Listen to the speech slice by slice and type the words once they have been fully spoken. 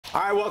All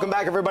right, welcome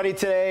back, everybody.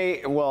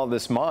 Today, well,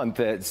 this month,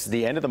 it's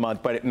the end of the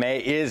month, but May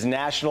is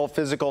National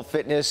Physical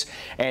Fitness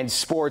and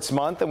Sports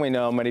Month, and we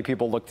know many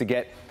people look to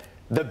get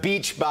the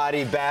beach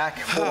body back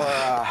for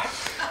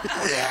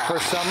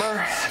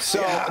summer.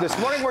 So this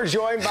morning we're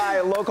joined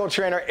by local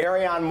trainer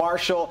Arionne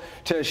Marshall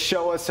to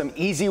show us some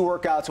easy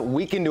workouts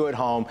we can do at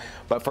home.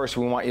 But first,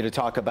 we want you to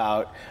talk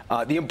about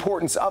the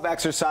importance of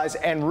exercise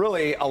and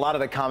really a lot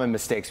of the common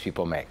mistakes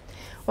people make.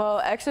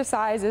 Well,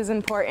 exercise is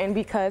important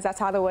because that's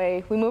how the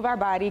way we move our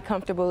body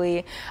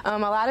comfortably. A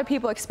lot of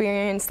people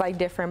experience like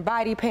different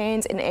body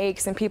pains and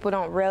aches, and people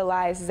don't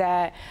realize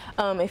that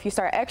if you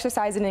start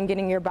exercising and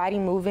getting your body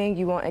moving,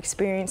 you won't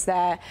experience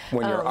that.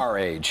 When you're our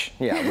age.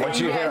 Yeah, once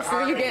you hit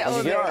our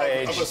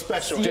age, just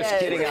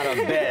getting out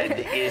of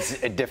bed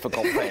is a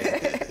difficult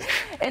thing.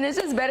 And it's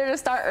just better to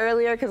start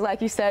earlier because,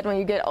 like you said, when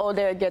you get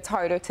older, it gets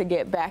harder to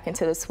get back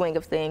into the swing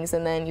of things,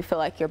 and then you feel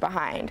like you're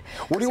behind.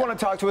 What do you want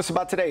to talk to us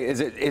about today? Is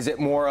it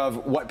more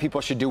of what people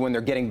should do when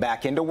they're getting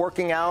back into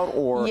working out,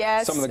 or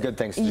some of the good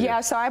things to do?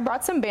 Yeah, so I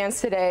brought some bands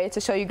today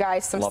to show you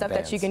guys some stuff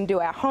that you can do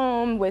at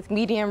home with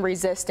medium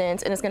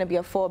resistance, and it's going to be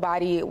a full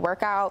body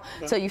workout.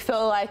 So you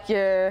feel like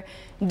you're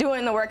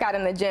doing the workout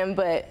in the gym,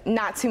 but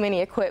not too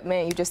many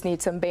equipment. You just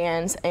need some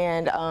bands,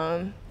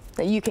 and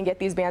you can get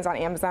these bands on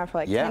Amazon for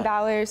like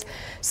 $10.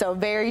 So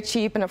very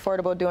cheap and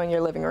affordable, doing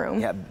your living room.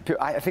 Yeah,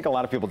 I think a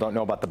lot of people don't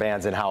know about the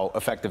bands and how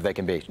effective they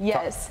can be.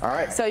 Yes. All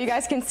right. So you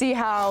guys can see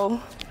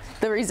how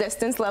the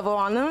resistance level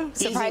on them.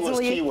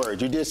 Surprisingly, easy was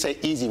keyword. You did say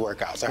easy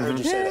workouts. I heard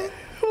you say that.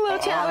 A little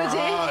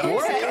challenging.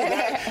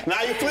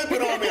 Now you flip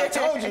it on me. I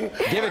told you.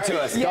 Give it to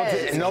us.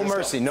 Yes. No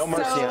mercy. No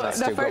mercy on us.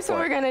 The first one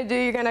we're going to do,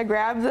 you're going to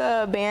grab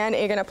the band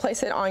and you're going to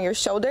place it on your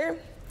shoulder.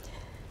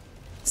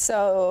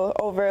 So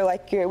over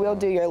like we'll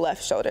do your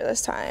left shoulder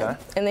this time. Okay.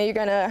 And then you're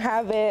going to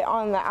have it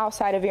on the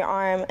outside of your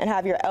arm and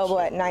have your elbow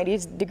at 90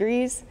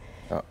 degrees.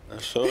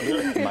 Shoulder.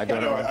 Am I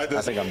doing it wrong? I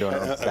think I'm doing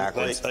it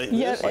backwards.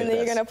 Yep, and then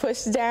you're going to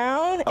push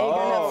down, and you're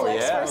going to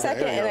flex for a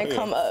second, and then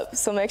come up.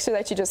 So make sure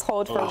that you just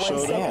hold for 1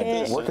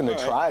 second. Working the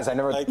tries. I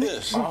never... Like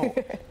this.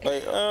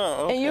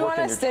 And you want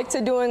to stick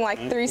to doing like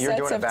 3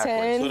 sets of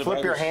 10.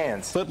 Flip your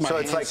hands. So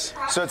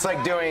it's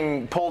like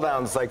doing pull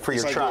downs like for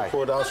your try.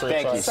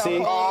 Thank you.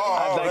 See?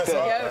 I'd like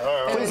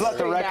to please let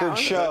the record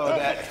show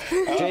that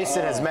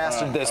Jason has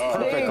mastered this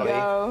perfectly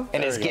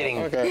and is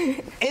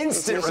getting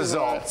instant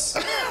results.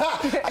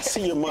 I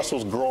see your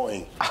muscles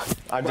growing.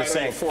 I'm just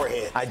saying.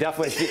 Forehead. I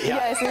definitely see.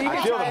 Yeah, so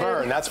I feel the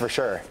burn. That's for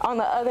sure. On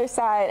the other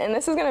side, and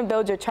this is going to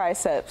build your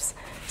triceps.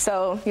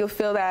 So you'll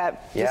feel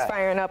that just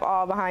firing up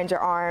all behind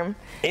your arm.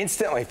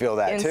 Instantly feel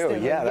that too.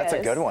 Yeah, that's a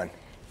good one.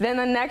 Then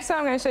the next one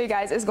I'm going to show you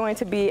guys is going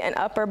to be an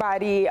upper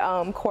body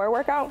core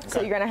workout. Okay. So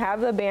you're going to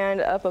have the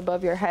band up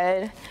above your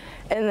head.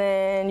 And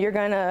then you're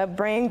going to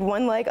bring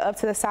one leg up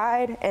to the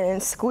side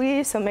and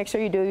squeeze. So make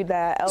sure you do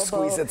that elbow.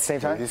 Squeeze at the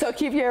same time? So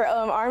keep your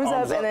arms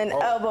up and then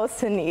elbows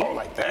to knee. Oh,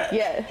 like that?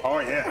 Yeah. Oh,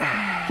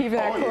 yeah. Keeping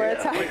that core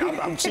tight. Wait,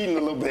 I'm cheating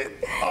a little bit.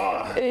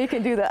 And you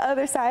can do the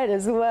other side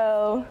as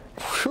well.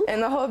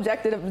 And the whole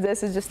objective of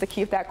this is just to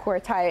keep that core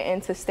tight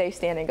and to stay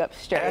standing up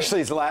straight.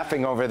 Ashley's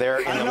laughing over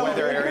there in the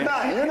weather area.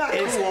 You're not.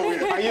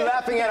 Are you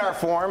laughing at our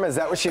form? Is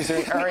that what she's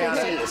doing?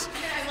 Ariana,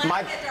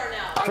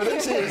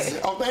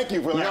 oh, thank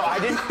you for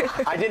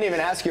that. I didn't even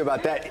ask you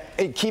about that.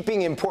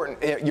 Keeping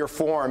your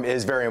form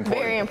is very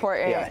important. Very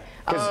important. Yeah.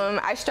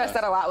 I stress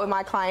that a lot with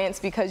my clients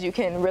because you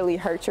can really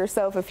hurt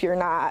yourself if you're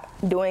not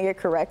doing it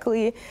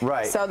correctly.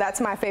 Right. So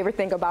that's my favorite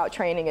thing about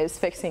training is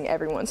fixing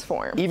everyone's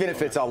form. Even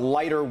if it's a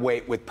lighter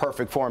weight with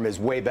perfect form is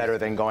way better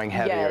than going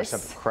heavy or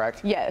something,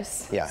 correct?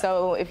 Yes. Yeah.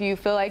 So if you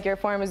feel like your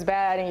form is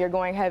bad and you're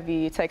going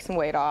heavy, take some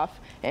weight off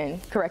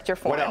and correct your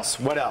form. What else?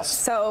 What else?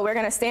 So we're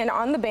going to stand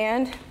on the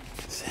band.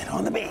 Stand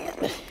on the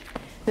band.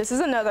 This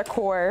is another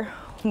core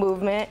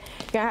movement.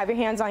 You're going to have your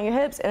hands on your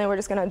hips, and then we're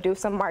just going to do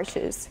some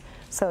marches.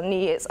 So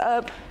knee is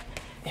up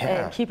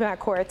and keeping that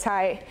core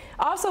tight.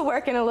 Also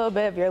working a little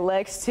bit of your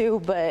legs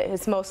too, but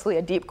it's mostly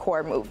a deep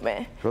core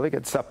movement. Really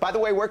good stuff. By the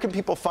way, where can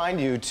people find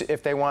you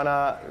if they want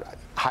to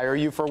hire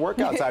you for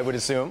workouts, I would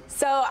assume?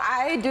 So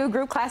I do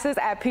group classes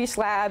at Peach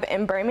Lab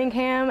in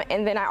Birmingham,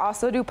 and then I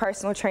also do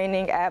personal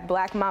training at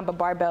Black Mamba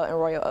Barbell in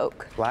Royal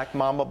Oak. Black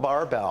Mamba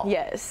Barbell.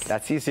 Yes.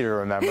 That's easy to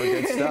remember.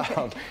 Good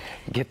stuff.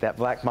 Get that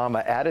Black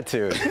Mamba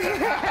attitude.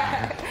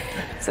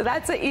 So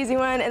that's an easy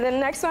one. And then the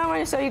next one I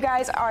want to show you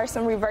guys are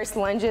some reverse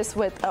lunges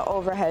with an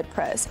overhead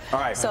press. All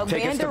right, so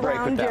band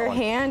around your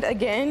hand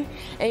again,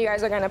 and you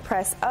guys are going to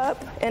press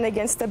up and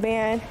against the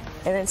band,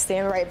 and then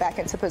stand right back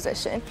into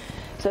position.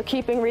 So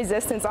keeping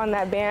resistance on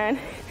that band.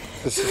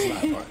 This is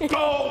not fun.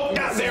 Oh,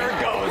 there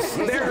it goes.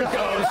 There it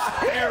goes.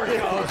 There it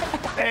goes.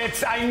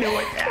 I knew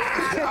it.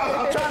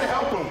 I'm trying to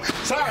help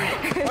him. Sorry.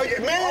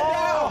 Okay, man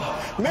down.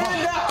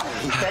 Man down.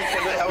 Thanks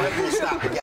for the help. Stop.